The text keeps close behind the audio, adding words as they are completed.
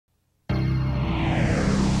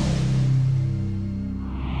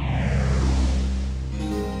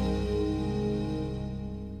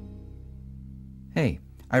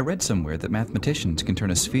I read somewhere that mathematicians can turn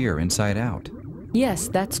a sphere inside out. Yes,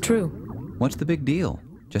 that's true. What's the big deal?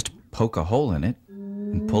 Just poke a hole in it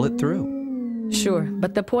and pull it through. Sure,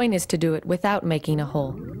 but the point is to do it without making a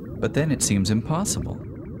hole. But then it seems impossible.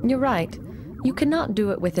 You're right. You cannot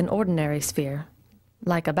do it with an ordinary sphere,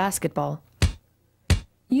 like a basketball.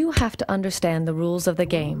 You have to understand the rules of the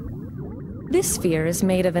game. This sphere is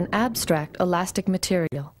made of an abstract elastic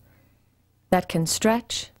material that can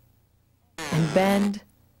stretch and bend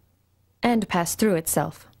and pass through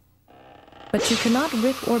itself. But you cannot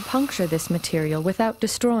rip or puncture this material without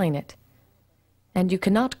destroying it, and you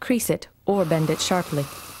cannot crease it or bend it sharply.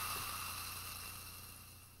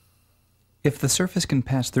 If the surface can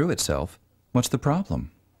pass through itself, what's the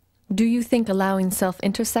problem? Do you think allowing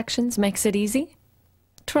self-intersections makes it easy?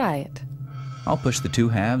 Try it. I'll push the two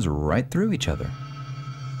halves right through each other.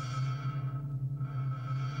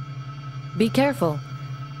 Be careful.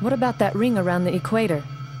 What about that ring around the equator?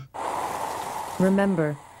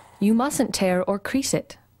 Remember, you mustn't tear or crease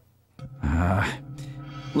it.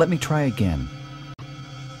 Let me try again.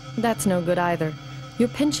 That's no good either. You're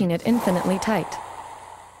pinching it infinitely tight.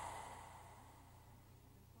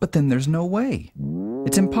 But then there's no way.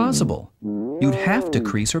 It's impossible. You'd have to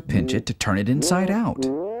crease or pinch it to turn it inside out.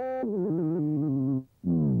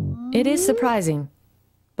 It is surprising,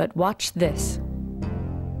 but watch this.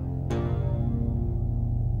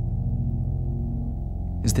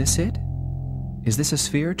 Is this it? Is this a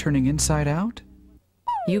sphere turning inside out?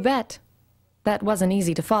 You bet. That wasn't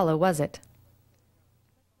easy to follow, was it?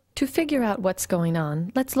 To figure out what's going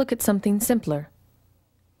on, let's look at something simpler.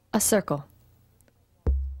 A circle.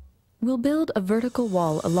 We'll build a vertical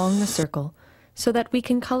wall along the circle so that we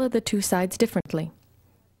can color the two sides differently.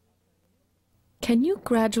 Can you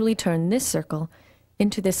gradually turn this circle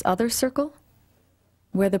into this other circle,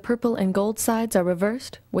 where the purple and gold sides are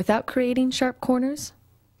reversed without creating sharp corners?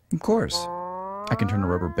 Of course. I can turn a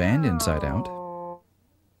rubber band inside out.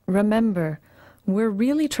 Remember, we're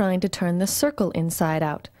really trying to turn the circle inside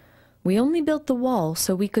out. We only built the wall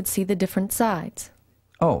so we could see the different sides.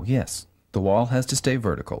 Oh, yes. The wall has to stay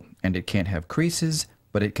vertical, and it can't have creases,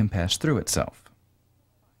 but it can pass through itself.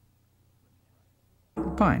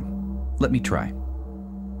 Fine. Let me try.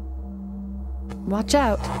 Watch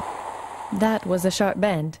out. That was a sharp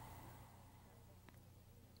bend.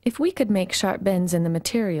 If we could make sharp bends in the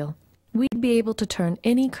material, we'd be able to turn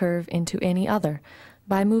any curve into any other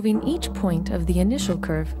by moving each point of the initial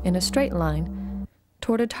curve in a straight line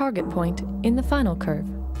toward a target point in the final curve.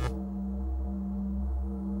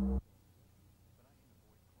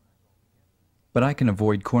 But I can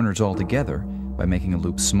avoid corners altogether by making a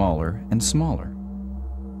loop smaller and smaller.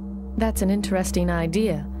 That's an interesting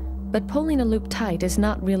idea, but pulling a loop tight is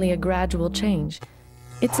not really a gradual change.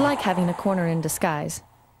 It's like having a corner in disguise.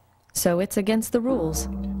 So it's against the rules.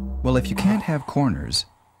 Well, if you can't have corners,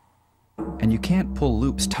 and you can't pull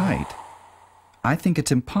loops tight, I think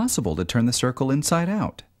it's impossible to turn the circle inside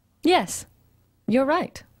out. Yes, you're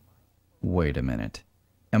right. Wait a minute.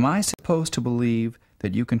 Am I supposed to believe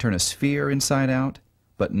that you can turn a sphere inside out,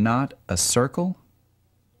 but not a circle?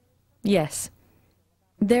 Yes.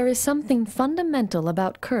 There is something fundamental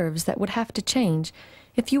about curves that would have to change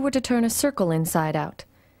if you were to turn a circle inside out,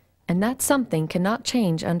 and that something cannot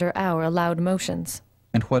change under our allowed motions.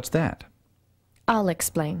 And what's that? I'll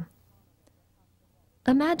explain.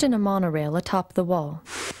 Imagine a monorail atop the wall.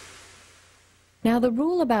 Now, the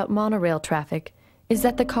rule about monorail traffic is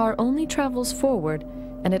that the car only travels forward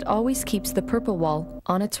and it always keeps the purple wall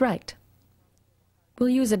on its right. We'll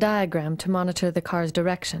use a diagram to monitor the car's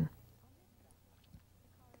direction.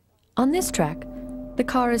 On this track, the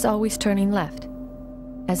car is always turning left.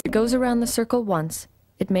 As it goes around the circle once,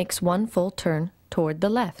 it makes one full turn toward the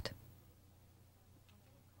left.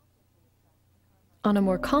 On a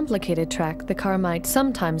more complicated track, the car might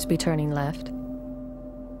sometimes be turning left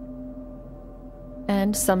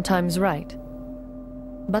and sometimes right.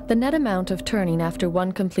 But the net amount of turning after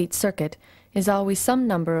one complete circuit is always some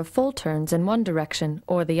number of full turns in one direction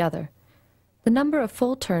or the other. The number of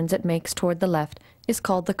full turns it makes toward the left is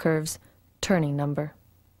called the curve's turning number.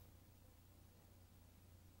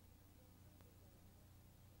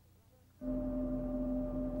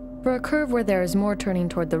 For a curve where there is more turning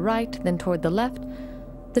toward the right than toward the left,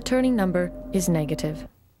 the turning number is negative.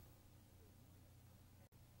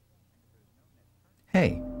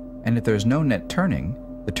 Hey, and if there's no net turning,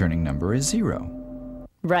 the turning number is 0.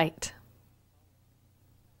 Right.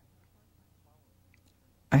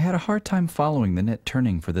 I had a hard time following the net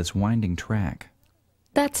turning for this winding track.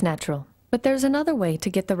 That's natural, but there's another way to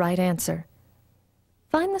get the right answer.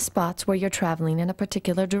 Find the spots where you're traveling in a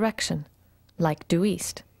particular direction, like due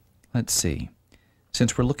east. Let's see.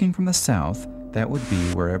 Since we're looking from the south, that would be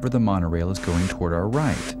wherever the monorail is going toward our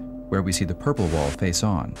right, where we see the purple wall face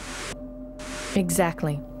on.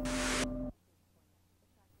 Exactly.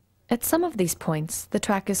 At some of these points, the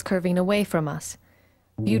track is curving away from us.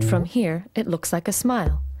 Viewed from here, it looks like a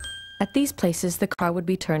smile. At these places, the car would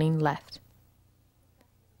be turning left.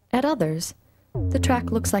 At others, the track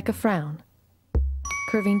looks like a frown.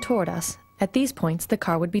 Curving toward us, at these points, the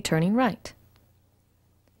car would be turning right.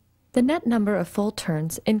 The net number of full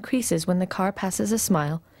turns increases when the car passes a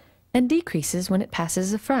smile and decreases when it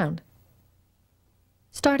passes a frown.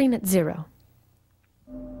 Starting at 0.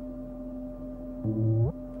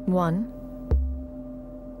 1,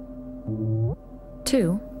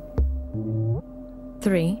 2,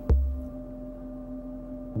 3,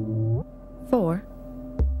 4,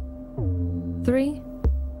 3,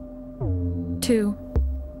 2,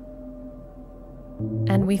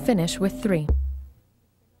 and we finish with 3.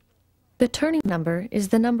 The turning number is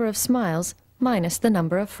the number of smiles minus the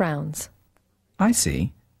number of frowns. I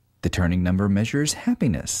see. The turning number measures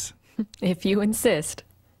happiness. If you insist.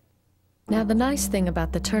 Now, the nice thing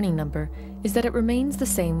about the turning number is that it remains the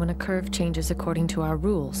same when a curve changes according to our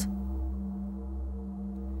rules.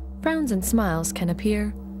 Frowns and smiles can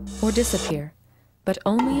appear or disappear, but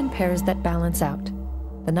only in pairs that balance out.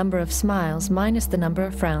 The number of smiles minus the number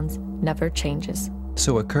of frowns never changes.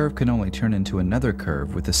 So a curve can only turn into another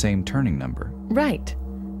curve with the same turning number. Right.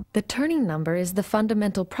 The turning number is the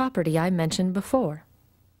fundamental property I mentioned before.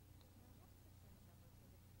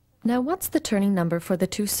 Now, what's the turning number for the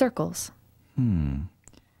two circles?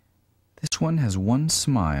 This one has one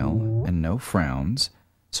smile and no frowns,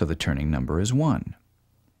 so the turning number is 1.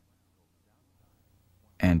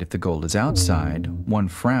 And if the gold is outside, one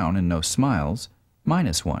frown and no smiles,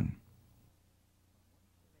 -1.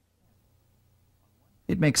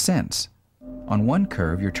 It makes sense. On one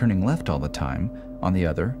curve, you're turning left all the time. On the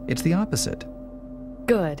other, it's the opposite.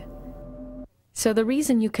 Good. So the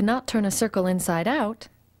reason you cannot turn a circle inside out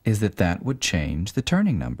is that would change the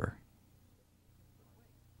turning number.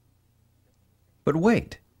 But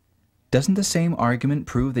wait, doesn't the same argument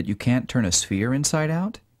prove that you can't turn a sphere inside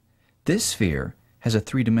out? This sphere has a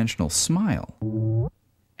three-dimensional smile,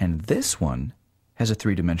 and this one has a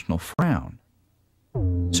three-dimensional frown.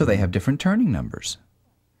 So they have different turning numbers.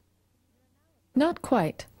 Not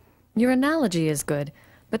quite. Your analogy is good,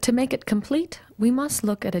 but to make it complete, we must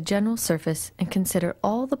look at a general surface and consider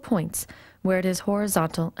all the points where it is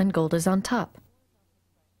horizontal and gold is on top.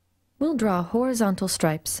 We'll draw horizontal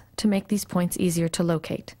stripes to make these points easier to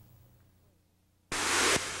locate.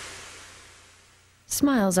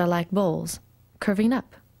 Smiles are like bowls, curving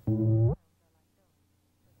up.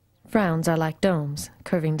 Frowns are like domes,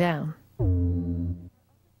 curving down.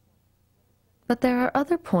 But there are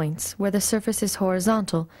other points where the surface is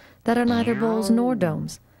horizontal that are neither bowls nor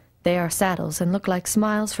domes. They are saddles and look like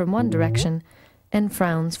smiles from one direction and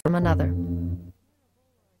frowns from another.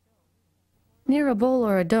 Near a bowl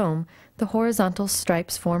or a dome, the horizontal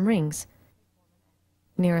stripes form rings.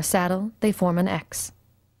 Near a saddle, they form an X.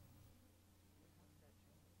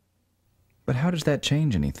 But how does that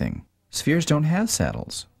change anything? Spheres don't have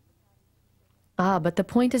saddles. Ah, but the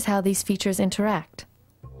point is how these features interact.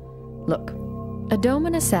 Look, a dome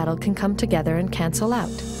and a saddle can come together and cancel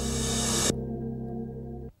out.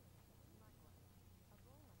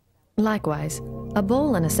 Likewise, a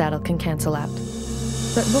bowl and a saddle can cancel out.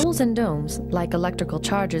 But bowls and domes, like electrical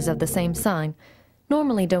charges of the same sign,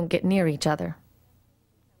 normally don't get near each other.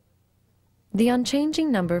 The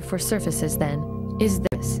unchanging number for surfaces, then, is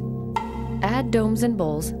this. Add domes and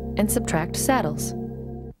bowls and subtract saddles.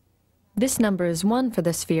 This number is 1 for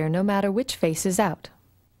the sphere no matter which face is out.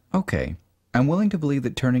 Okay, I'm willing to believe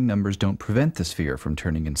that turning numbers don't prevent the sphere from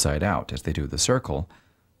turning inside out as they do the circle,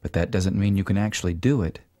 but that doesn't mean you can actually do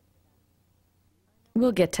it.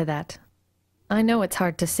 We'll get to that. I know it's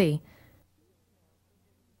hard to see.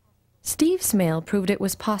 Steve Smale proved it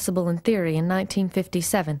was possible in theory in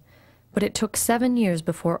 1957, but it took 7 years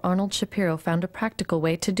before Arnold Shapiro found a practical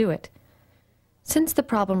way to do it. Since the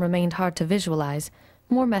problem remained hard to visualize,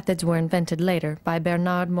 more methods were invented later by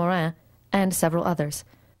Bernard Morin and several others.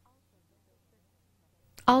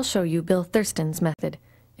 I'll show you Bill Thurston's method,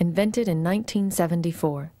 invented in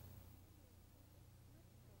 1974.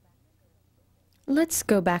 Let's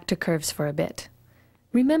go back to curves for a bit.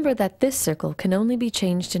 Remember that this circle can only be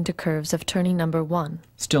changed into curves of turning number 1.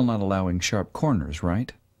 Still not allowing sharp corners,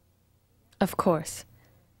 right? Of course.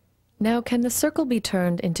 Now, can the circle be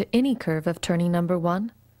turned into any curve of turning number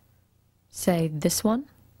 1? Say, this one?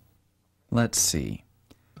 Let's see.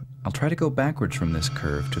 I'll try to go backwards from this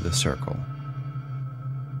curve to the circle.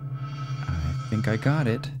 I think I got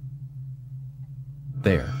it.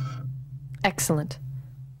 There. Excellent.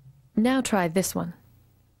 Now try this one.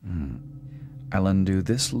 I'll undo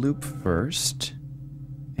this loop first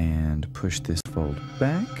and push this fold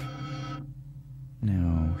back.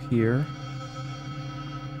 Now here.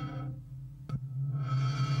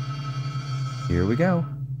 Here we go.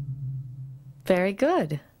 Very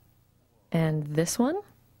good. And this one?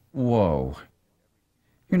 Whoa.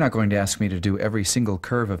 You're not going to ask me to do every single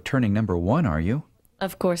curve of turning number 1, are you?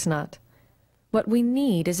 Of course not. What we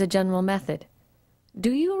need is a general method.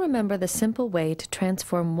 Do you remember the simple way to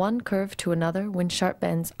transform one curve to another when sharp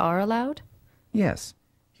bends are allowed? Yes.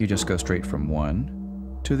 You just go straight from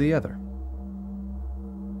one to the other.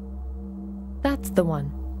 That's the one.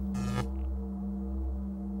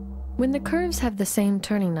 When the curves have the same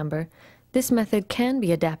turning number, this method can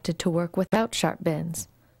be adapted to work without sharp bends.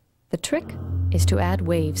 The trick is to add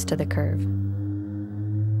waves to the curve.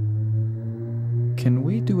 Can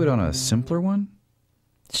we do it on a simpler one?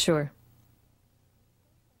 Sure.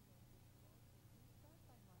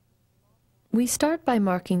 We start by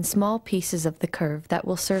marking small pieces of the curve that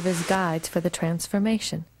will serve as guides for the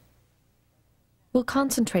transformation. We'll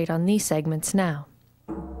concentrate on these segments now.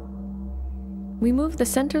 We move the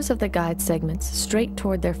centers of the guide segments straight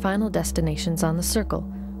toward their final destinations on the circle,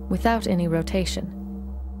 without any rotation.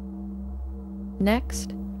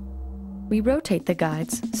 Next, we rotate the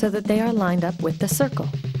guides so that they are lined up with the circle.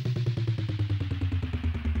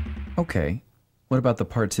 Okay. What about the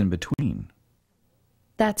parts in between?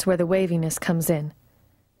 That's where the waviness comes in.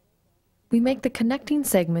 We make the connecting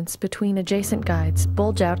segments between adjacent guides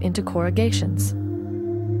bulge out into corrugations.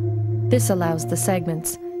 This allows the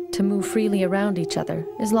segments to move freely around each other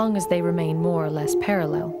as long as they remain more or less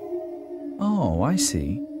parallel. Oh, I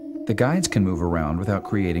see. The guides can move around without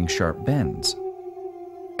creating sharp bends.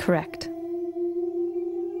 Correct.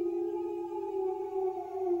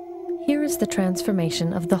 Here is the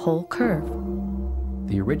transformation of the whole curve.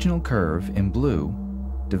 The original curve in blue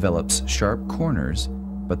develops sharp corners,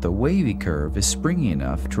 but the wavy curve is springy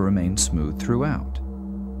enough to remain smooth throughout.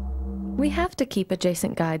 We have to keep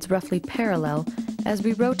adjacent guides roughly parallel as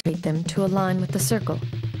we rotate them to align with the circle.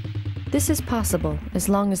 This is possible as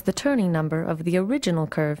long as the turning number of the original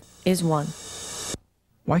curve is 1.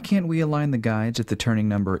 Why can't we align the guides if the turning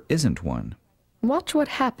number isn't 1? Watch what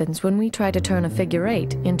happens when we try to turn a figure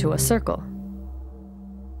 8 into a circle.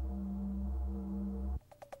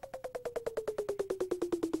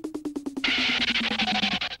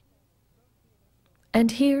 And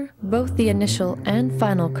here, both the initial and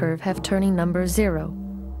final curve have turning number 0.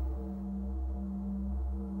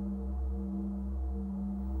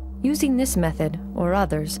 Using this method, or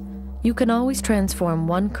others, you can always transform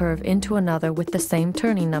one curve into another with the same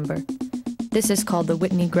turning number. This is called the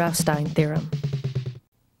Whitney-Graustein theorem.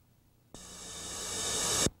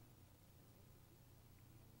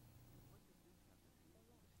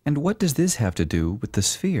 And what does this have to do with the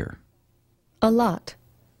sphere? A lot.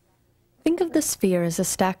 Think of the sphere as a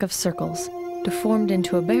stack of circles, deformed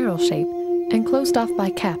into a barrel shape and closed off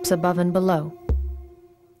by caps above and below.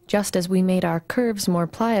 Just as we made our curves more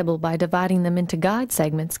pliable by dividing them into guide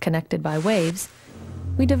segments connected by waves,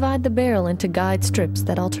 we divide the barrel into guide strips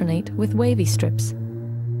that alternate with wavy strips.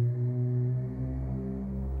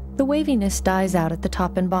 The waviness dies out at the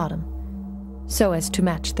top and bottom, so as to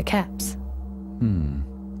match the caps.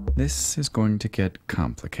 This is going to get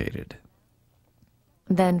complicated.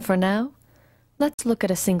 Then, for now, let's look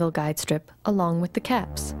at a single guide strip along with the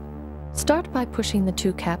caps. Start by pushing the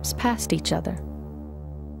two caps past each other.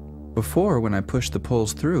 Before, when I pushed the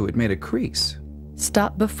poles through, it made a crease.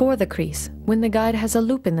 Stop before the crease, when the guide has a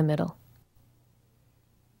loop in the middle.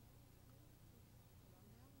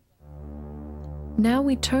 Now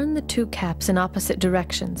we turn the two caps in opposite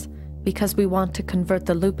directions, because we want to convert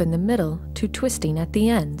the loop in the middle to twisting at the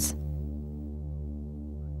ends.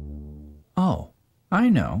 Oh, I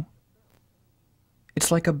know. It's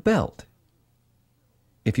like a belt.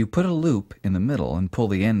 If you put a loop in the middle and pull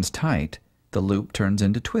the ends tight, the loop turns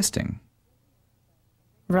into twisting.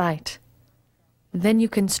 Right. Then you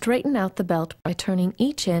can straighten out the belt by turning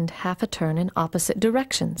each end half a turn in opposite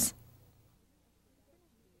directions.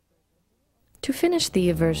 To finish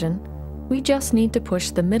the eversion, we just need to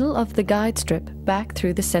push the middle of the guide strip back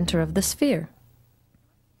through the center of the sphere.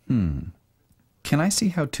 Can I see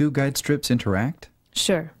how two guide strips interact?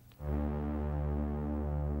 Sure.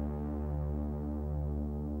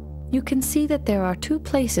 You can see that there are two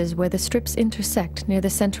places where the strips intersect near the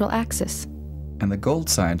central axis. And the gold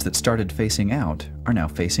sides that started facing out are now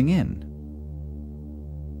facing in.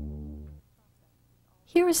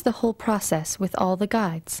 Here is the whole process with all the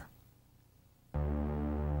guides.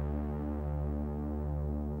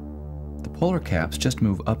 The polar caps just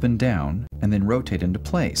move up and down and then rotate into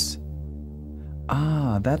place.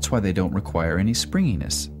 Ah, that's why they don't require any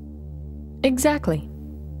springiness. Exactly.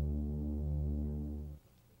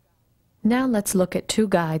 Now let's look at two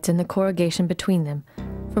guides and the corrugation between them,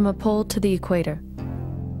 from a pole to the equator.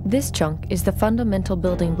 This chunk is the fundamental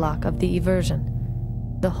building block of the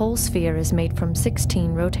eversion. The whole sphere is made from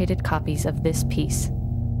 16 rotated copies of this piece.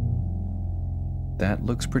 That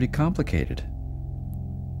looks pretty complicated.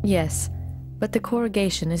 Yes, but the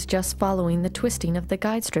corrugation is just following the twisting of the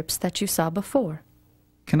guide strips that you saw before.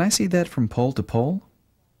 Can I see that from pole to pole?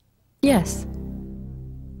 Yes.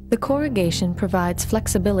 The corrugation provides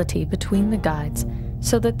flexibility between the guides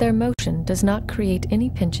so that their motion does not create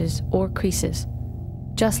any pinches or creases,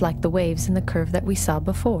 just like the waves in the curve that we saw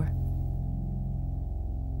before.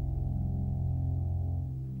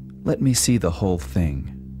 Let me see the whole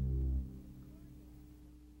thing.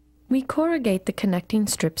 We corrugate the connecting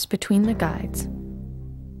strips between the guides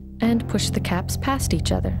and push the caps past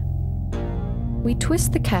each other. We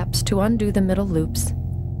twist the caps to undo the middle loops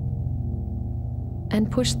and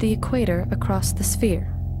push the equator across the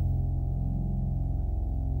sphere.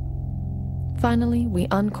 Finally, we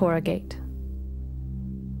uncorrugate.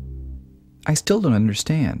 I still don't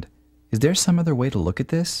understand. Is there some other way to look at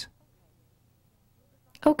this?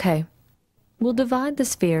 Okay, we'll divide the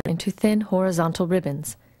sphere into thin horizontal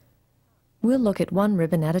ribbons. We'll look at one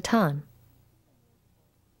ribbon at a time.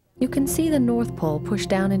 You can see the North Pole push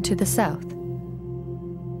down into the south.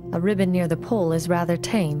 A ribbon near the pole is rather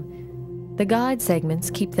tame. The guide segments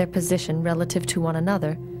keep their position relative to one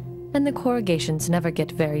another, and the corrugations never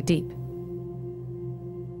get very deep.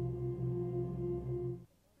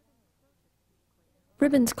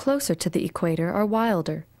 Ribbons closer to the equator are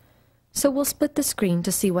wilder, so we'll split the screen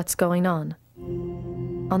to see what's going on.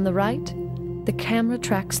 On the right, the camera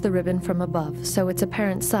tracks the ribbon from above, so its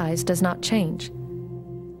apparent size does not change.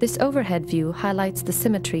 This overhead view highlights the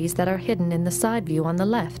symmetries that are hidden in the side view on the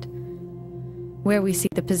left, where we see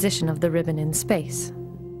the position of the ribbon in space.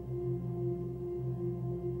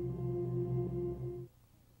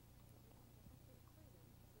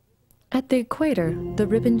 At the equator, the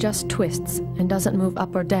ribbon just twists and doesn't move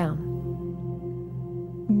up or down.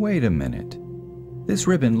 Wait a minute. This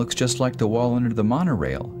ribbon looks just like the wall under the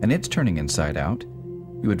monorail, and it's turning inside out.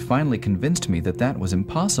 You had finally convinced me that that was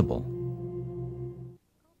impossible.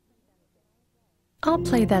 I'll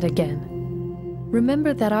play that again.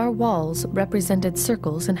 Remember that our walls represented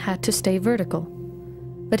circles and had to stay vertical.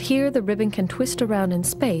 But here the ribbon can twist around in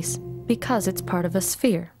space because it's part of a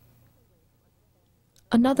sphere.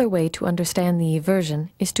 Another way to understand the eversion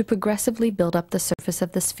is to progressively build up the surface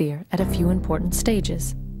of the sphere at a few important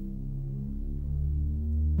stages.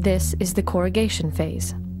 This is the corrugation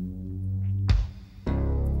phase.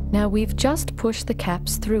 Now we've just pushed the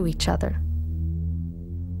caps through each other.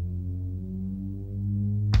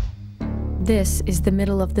 This is the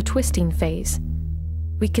middle of the twisting phase.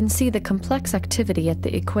 We can see the complex activity at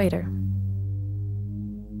the equator.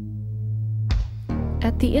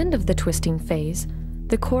 At the end of the twisting phase,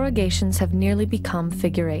 the corrugations have nearly become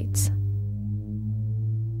figure eights.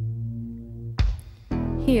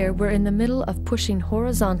 Here we're in the middle of pushing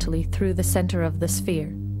horizontally through the center of the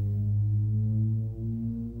sphere.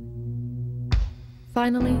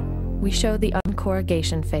 Finally, we show the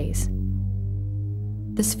uncorrugation phase.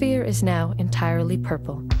 The sphere is now entirely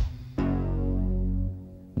purple.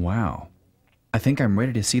 Wow. I think I'm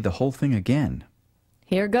ready to see the whole thing again.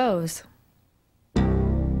 Here goes.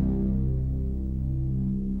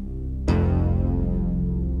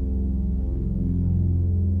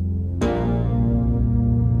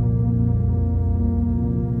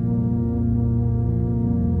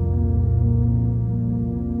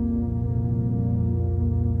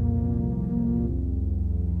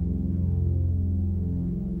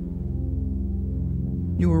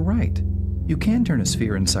 You were right. You can turn a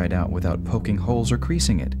sphere inside out without poking holes or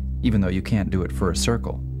creasing it, even though you can't do it for a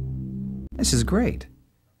circle. This is great.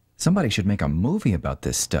 Somebody should make a movie about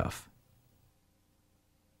this stuff.